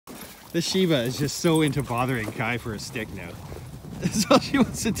This Shiba is just so into bothering Kai for a stick now. That's all she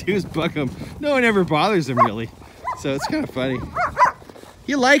wants to do is bug him. No one ever bothers him really. So it's kind of funny.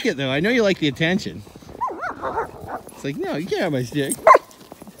 You like it though. I know you like the attention. It's like, no, you can't have my stick.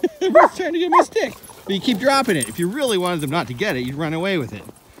 I'm just trying to get my stick. But you keep dropping it. If you really wanted them not to get it, you'd run away with it.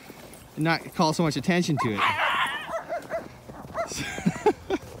 And not call so much attention to it.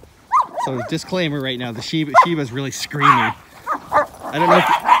 So disclaimer right now, the Shiba's really screaming.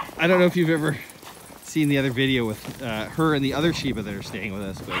 I don't know if you've ever seen the other video with her and the other Shiba that are staying with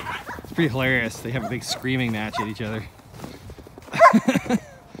us, but it's pretty hilarious. They have a big screaming match at each other.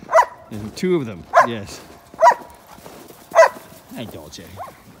 And two of them, yes. Hi, Dolce.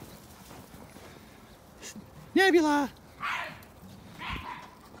 Nebula!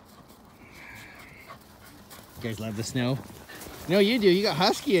 You guys love the snow? No, you do. You got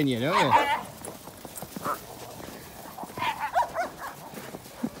husky in you, don't you?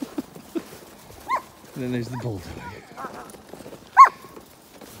 And then there's the bulldog.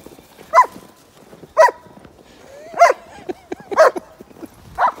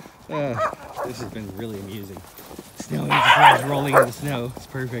 This has been really amusing. Snow is rolling in the snow. It's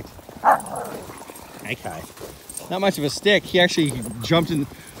perfect. Hi, Kai. Not much of a stick. He actually jumped in.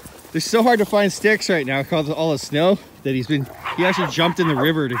 It's so hard to find sticks right now because of all the snow that he actually jumped in the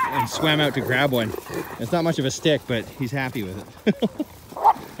river and swam out to grab one. It's not much of a stick, but he's happy with it.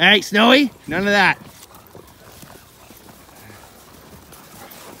 Hey, Snowy, none of that.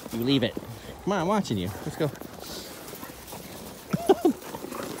 You leave it. Come on, I'm watching you. Let's go.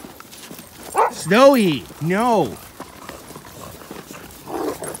 Snowy, no.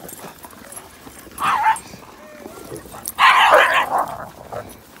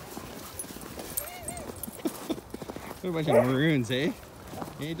 What a bunch of maroons, eh?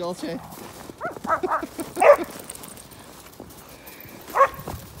 Hey, Dolce?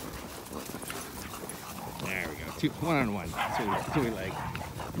 There we go. One on one. That's what we like.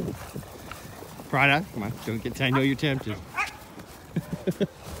 Prada, come on. Don't get. I know you're tempted.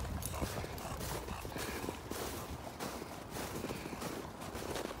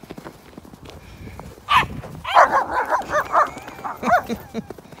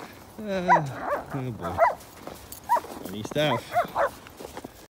 Oh boy. Funny stuff.